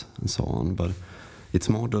arguments and so on. But it's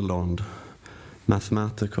modeled on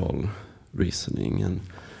mathematical reasoning, and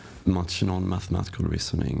much non-mathematical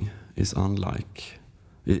reasoning is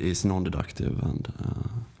non-deductive and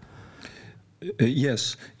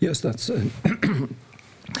yes, that's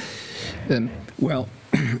well,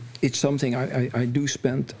 it's something I do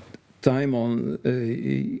spend time on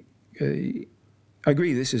I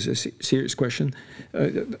agree, this is a serious question.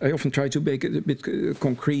 I often try to make it a bit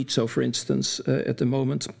concrete. So, for instance, at the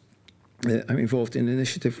moment, I'm involved in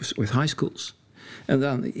initiatives with high schools. And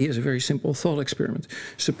then here's a very simple thought experiment.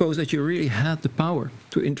 Suppose that you really had the power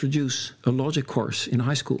to introduce a logic course in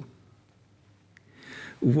high school.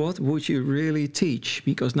 What would you really teach?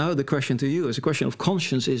 Because now the question to you as a question of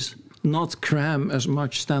conscience is not cram as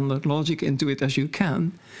much standard logic into it as you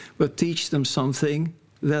can, but teach them something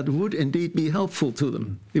that would indeed be helpful to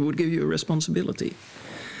them. It would give you a responsibility.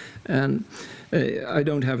 And I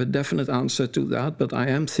don't have a definite answer to that, but I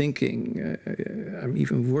am thinking, I'm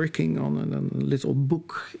even working on a little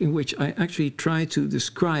book in which I actually try to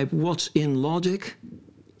describe what's in logic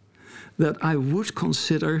that I would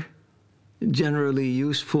consider generally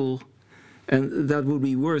useful and that would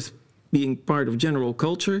be worth being part of general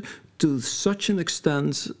culture to such an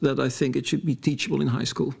extent that I think it should be teachable in high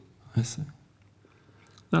school. I see.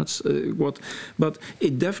 That's but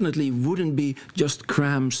it definitely wouldn't be just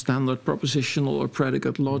cram standard propositional or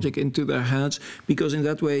predicate logic into their heads, because in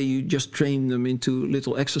that way you just train them into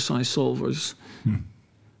little exercise solvers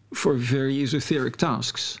for very esoteric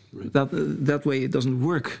tasks. Right. That way it doesn't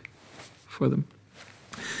work for them.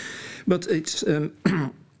 But it's.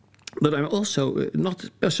 But I'm also not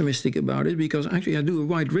pessimistic about it, because actually I do a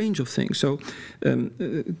wide range of things. So I've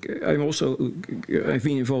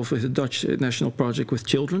been involved with a Dutch national project with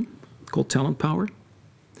children called Talent Power.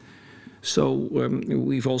 So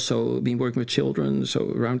we've also been working with children, so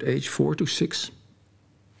around age 4 to 6,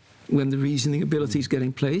 when the reasoning ability is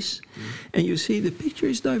getting place. And you see the picture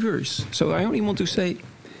is diverse. So I only want to say,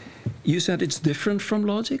 you said it's different from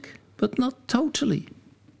logic, but not totally.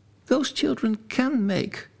 Those children can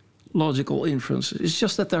make logical inferences. It's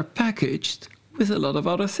just that they're packaged with a lot of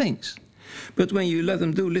other things. But when you let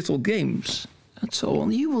them do little games and so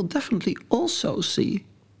on, you will definitely also see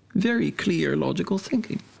very clear logical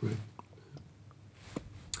thinking. Right.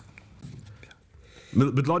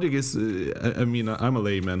 But logic is, I mean, I'm a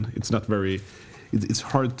layman. It's not very, it's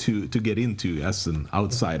hard to get into as an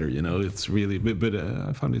outsider, you know. It's really, but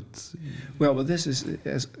I found it. Well, but this is,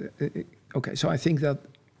 okay, so I think that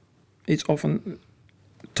it's often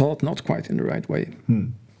taught not quite in the right way.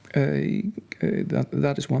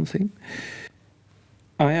 That is one thing.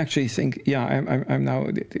 I actually think, I'm now,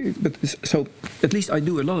 but so at least I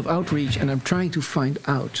do a lot of outreach, and I'm trying to find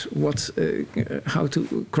out how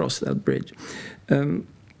to cross that bridge. For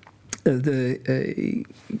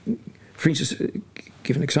instance,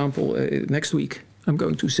 give an example. Next week, I'm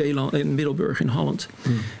going to Zeeland in Middelburg in Holland,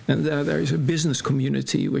 and there is a business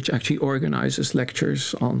community which actually organizes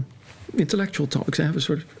lectures on intellectual topics. I have a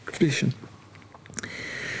sort of tradition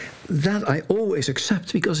that I always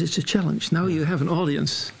accept because it's a challenge. Now you have an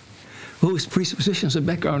audience whose presuppositions and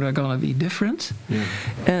background are going to be different. Yeah.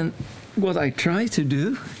 And what I try to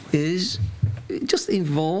do is just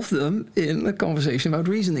involve them in a conversation about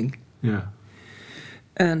reasoning. Yeah.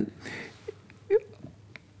 And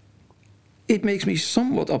it makes me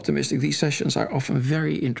somewhat optimistic. These sessions are often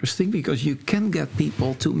very interesting because you can get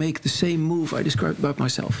people to make the same move I described about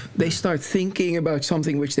myself. They start thinking about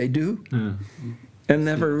something which they do and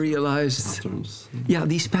never realized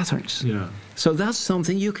these patterns. Yeah. So that's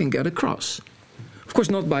something you can get across. Of course,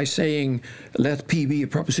 not by saying, let P be a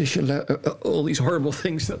proposition, all these horrible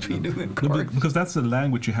things that we do in court. No, because that's the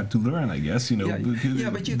language you have to learn, I guess. You know,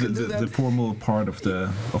 but you can do that. The formal part of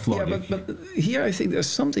logic. Yeah, but here I think there's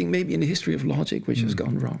something maybe in the history of logic which has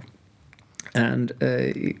gone wrong. And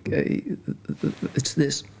it's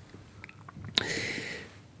this.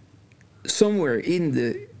 Somewhere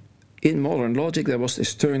in modern logic, there was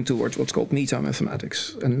this turn towards what's called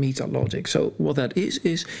meta-mathematics and meta-logic. So what that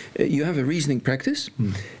is you have a reasoning practice,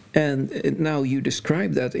 and now you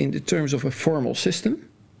describe that in the terms of a formal system,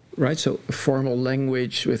 right? So a formal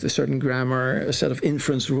language with a certain grammar, a set of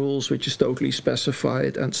inference rules which is totally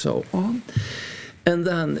specified, and so on. And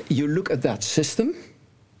then you look at that system,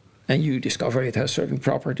 and you discover it has certain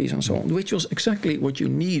properties and so on, which was exactly what you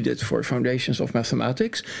needed for foundations of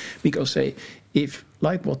mathematics. Because, say, if,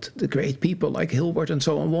 like what the great people like Hilbert and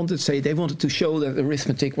so on wanted, say, they wanted to show that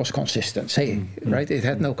arithmetic was consistent, say, right? It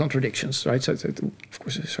had no contradictions, right? So, of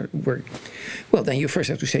course, a certain word. Well, then you first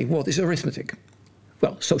have to say, what is arithmetic?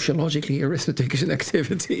 Well, sociologically, arithmetic is an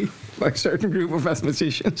activity by a certain group of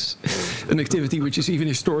mathematicians, an activity which is even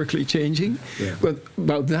historically changing. Yeah. But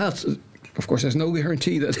about that, of course, there's no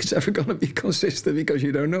guarantee that it's ever going to be consistent, because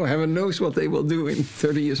you don't know. Heaven knows what they will do in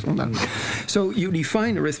 30 years from now. So you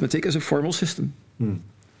define arithmetic as a formal system,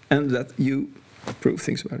 and that you prove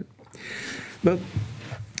things about it. But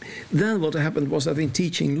then what happened was that in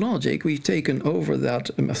teaching logic, we've taken over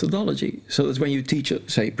that methodology. So that when you teach,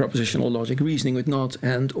 say, propositional logic, reasoning with not,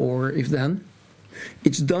 and, or, if, then,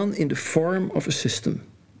 it's done in the form of a system.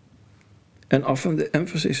 And often the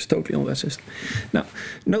emphasis is totally on that system. Now,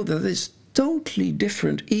 note that it's totally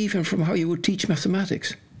different even from how you would teach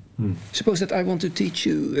mathematics. Suppose that I want to teach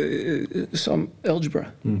you some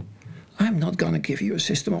algebra. I'm not going to give you a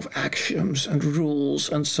system of axioms and rules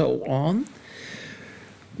and so on.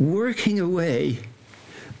 Working away,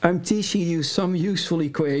 I'm teaching you some useful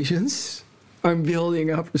equations. I'm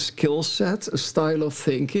building up a skill set, a style of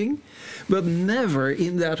thinking, but never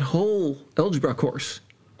in that whole algebra course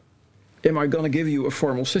am I going to give you a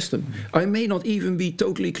formal system. I may not even be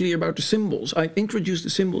totally clear about the symbols. I introduce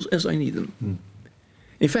the symbols as I need them.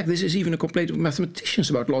 In fact, this is even a complaint of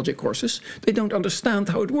mathematicians about logic courses. They don't understand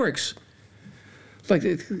how it works. Like,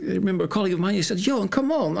 I remember a colleague of mine, he said, Johan,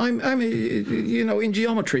 come on, I'm in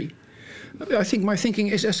geometry. I think my thinking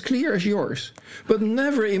is as clear as yours. But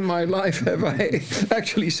never in my life have I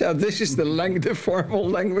actually said, this is the formal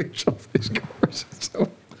language of this course.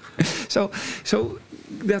 So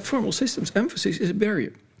that formal systems emphasis is a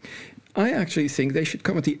barrier. I actually think they should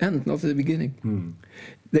come at the end, not at the beginning.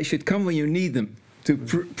 They should come when you need them to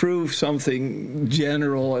prove something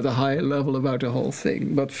general at a high level about the whole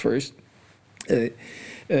thing. But first,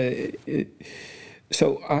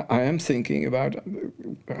 so I am thinking about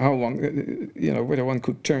how one, whether one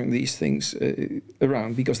could turn these things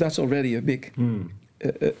around, because that's already a big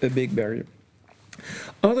barrier.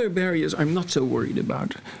 Other barriers I'm not so worried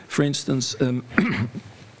about. For instance,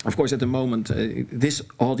 of course, at the moment, these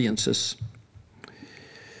audiences,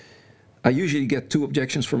 I usually get two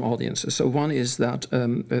objections from audiences. So one is that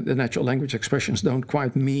the natural language expressions don't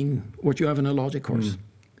quite mean what you have in a logic course.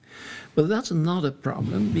 But that's not a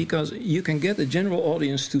problem, because you can get a general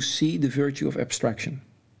audience to see the virtue of abstraction.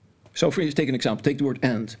 So for instance, take an example, take the word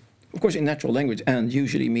and. Of course, in natural language, and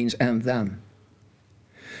usually means and then.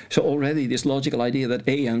 So already this logical idea that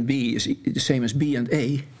A and B is the same as B and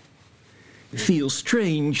A feels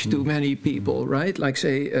strange to many people, right? Like,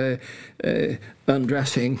 say,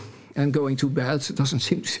 undressing and going to bed doesn't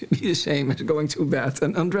seem to be the same as going to bed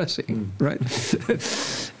and undressing, right?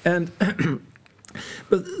 And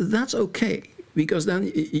but that's okay, because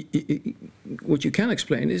then what you can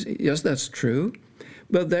explain is, yes, that's true,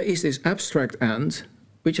 but there is this abstract and,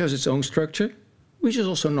 which has its own structure, which is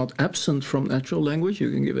also not absent from natural language.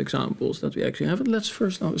 You can give examples that we actually have it. Let's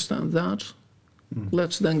first understand that.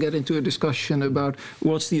 Let's then get into a discussion about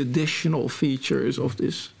what's the additional features of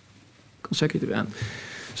this consecutive and.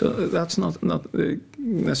 So that's not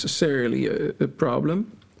necessarily a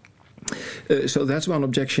problem. So that's one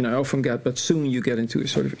objection I often get, but soon you get into a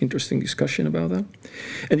sort of interesting discussion about that.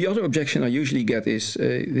 And the other objection I usually get is,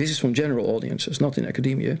 this is from general audiences, not in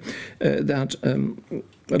academia, that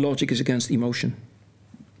logic is against emotion.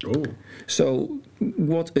 Oh. So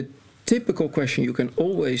what a typical question you can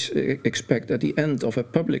always expect at the end of a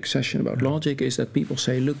public session about logic is that people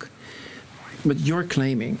say, look, but you're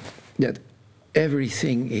claiming that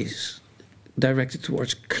everything is directed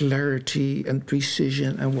towards clarity and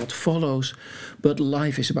precision and what follows, but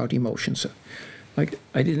life is about emotions. Like,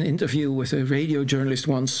 I did an interview with a radio journalist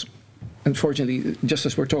once, unfortunately, just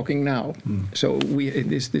as we're talking now. So we in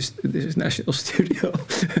this national studio,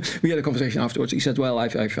 we had a conversation afterwards. He said, well,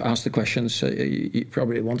 I've asked the questions, you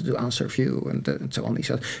probably wanted to answer a few, and so on. He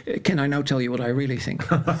said, can I now tell you what I really think?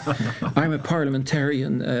 I'm a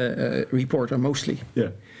parliamentarian reporter mostly. Yeah.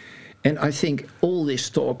 And I think all this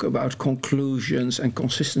talk about conclusions and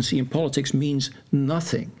consistency in politics means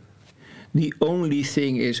nothing. The only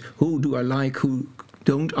thing is, who do I like, who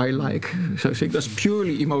don't I like? So I think that's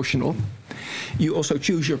purely emotional. You also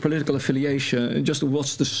choose your political affiliation, just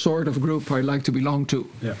what's the sort of group I like to belong to.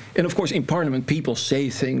 Yeah. And of course, in Parliament, people say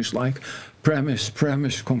things like premise,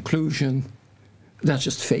 conclusion. That's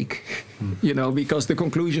just fake, because the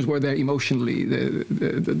conclusions were there emotionally.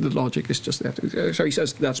 The logic is just that. So he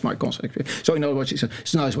says, that's my concept. So in other words, he says,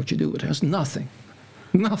 it's nice what you do. It has nothing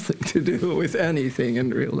to do with anything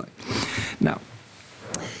in real life. Now,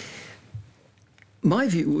 my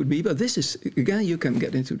view would be, but this is, again, you can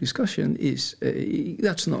get into discussion, is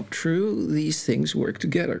that's not true. These things work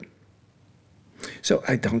together. So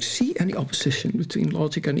I don't see any opposition between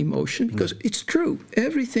logic and emotion, because it's true.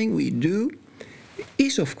 Everything we do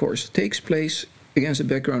is, of course, takes place against a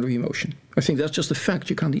background of emotion. I think that's just a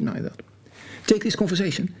fact. You can't deny that. Take this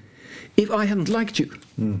conversation. If I hadn't liked you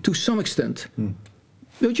to some extent,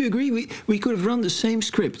 don't you agree? We could have run the same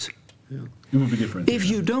script. Yeah. It would be different. If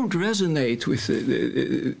you don't resonate with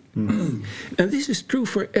and this is true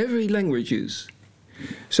for every language use.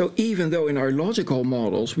 So even though in our logical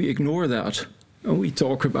models we ignore that, and we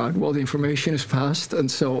talk about what information is passed and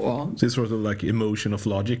so on. So it's sort of like emotion of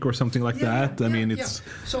logic or something like that. I mean, it's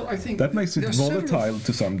so I think that makes it volatile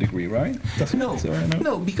to some degree, right?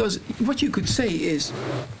 No, because what you could say is,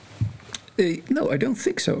 no, I don't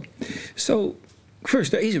think so. So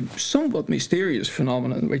first, there is a somewhat mysterious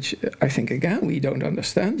phenomenon, which I think, again, we don't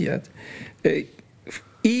understand yet.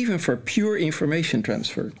 Even for pure information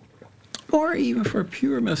transfer, or even for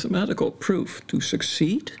pure mathematical proof to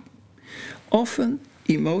succeed, often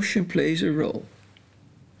emotion plays a role.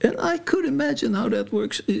 And I could imagine how that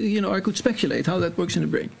works, I could speculate how that works in the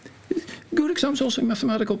brain. Good examples also in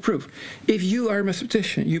mathematical proof. If you are a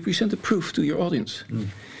mathematician, you present a proof to your audience.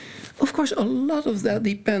 Of course, a lot of that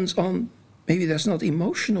depends on, maybe that's not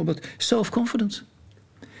emotional, but self-confidence.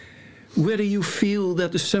 Whether you feel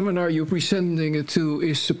that the seminar you're presenting it to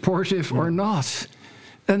is supportive or not,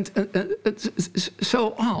 and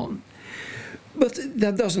so on. But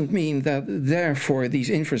that doesn't mean that therefore these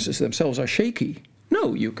inferences themselves are shaky.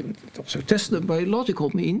 No, you can also test them by logical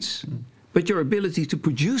means, but your ability to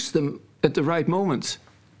produce them at the right moment,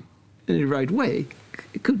 in the right way,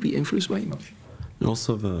 it could be influenced by emotion. And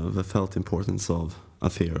also the felt importance of a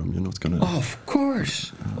theorem. You're not going to... Of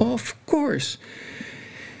course.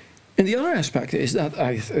 And the other aspect is that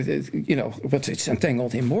but it's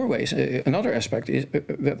entangled in more ways. Another aspect is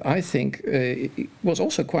that I think was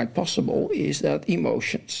also quite possible is that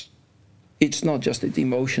emotions. It's not just that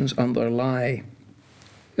emotions underlie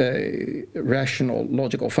rational,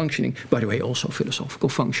 logical functioning. By the way, also philosophical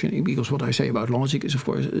functioning, because what I say about logic is, of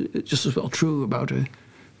course, just as well true about a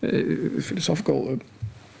philosophical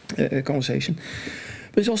conversation.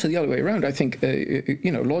 But it's also the other way around. I think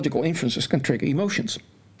logical inferences can trigger emotions.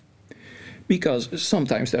 Because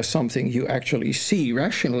sometimes there's something you actually see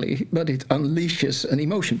rationally, but it unleashes an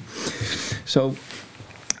emotion. So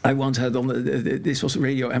I once had this was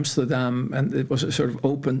Radio Amsterdam, and it was a sort of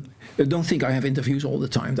open. Don't think I have interviews all the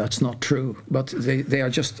time. That's not true. But they are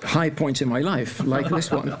just high points in my life, like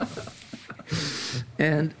this one.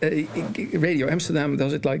 And Radio Amsterdam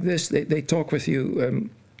does it like this. They talk with you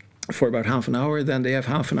for about half an hour. Then they have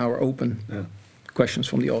half an hour open questions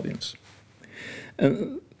from the audience.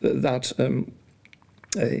 And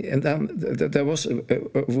then there was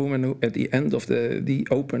a woman who, at the end of the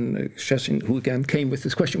open session, who again came with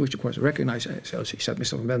this question, which of course I recognize. So she said,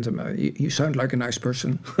 "Mr. Van Bentem, you sound like a nice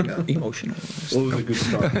person, emotional." Always a good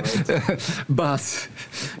start, right? But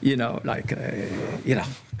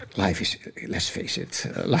life is, let's face it,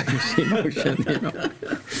 life is emotion.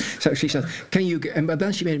 So she said, but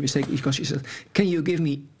then she made a mistake because she said, "Can you give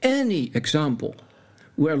me any example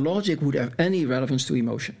where logic would have any relevance to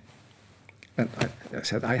emotion?" And I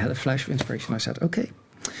said, I had a flash of inspiration. I said, okay,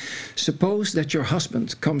 suppose that your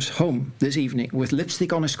husband comes home this evening with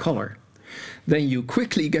lipstick on his collar. Then you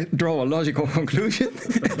quickly draw a logical conclusion,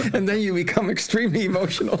 and then you become extremely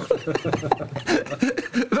emotional.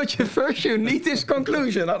 But first you need this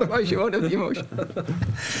conclusion, otherwise you won't have the emotion.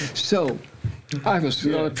 So I was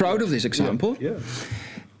proud of this example. Yeah.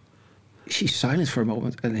 She's silent for a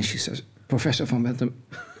moment, and then she says, "Professor Van Bentem,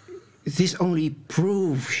 this only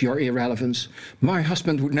proves your irrelevance. My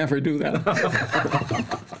husband would never do that."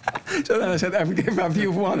 So then I said, "I give up,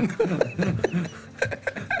 you've won."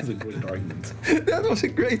 That's a great argument. That was a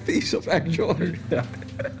great piece of actual. Yeah.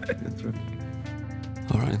 That's right.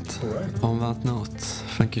 All right. On that note,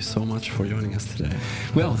 thank you so much for joining us today.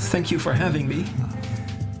 Well, thank you for having me.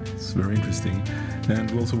 It's very interesting. And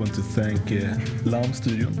we also want to thank Laum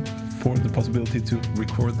Studio for the possibility to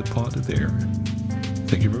record the pod there.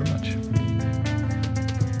 Thank you very much.